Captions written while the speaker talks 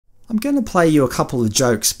I'm going to play you a couple of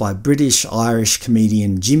jokes by British-Irish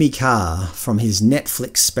comedian Jimmy Carr from his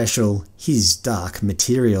Netflix special, His Dark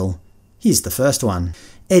Material. Here's the first one.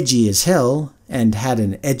 Edgy as hell, and had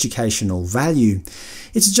an educational value.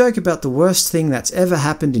 It's a joke about the worst thing that's ever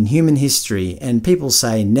happened in human history, and people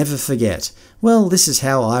say never forget. Well, this is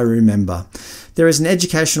how I remember. There is an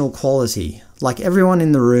educational quality. Like everyone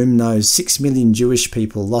in the room knows 6 million Jewish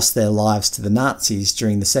people lost their lives to the Nazis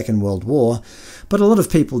during the Second World War, but a lot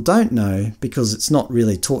of people don't know, because it's not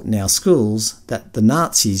really taught in our schools, that the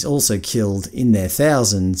Nazis also killed in their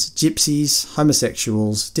thousands Gypsies,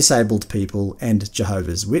 homosexuals, disabled people, and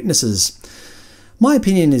Jehovah's Witnesses. My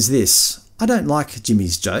opinion is this: I don't like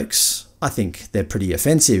Jimmy's jokes. I think they're pretty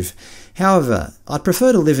offensive. However, I'd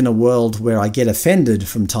prefer to live in a world where I get offended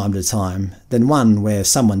from time to time than one where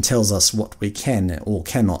someone tells us what we can or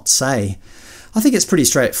cannot say. I think it's pretty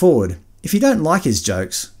straightforward. If you don't like his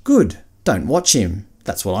jokes, good, don't watch him.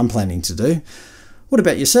 That's what I'm planning to do. What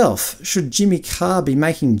about yourself? Should Jimmy Carr be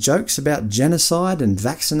making jokes about genocide and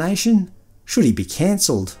vaccination? Should he be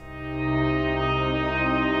cancelled?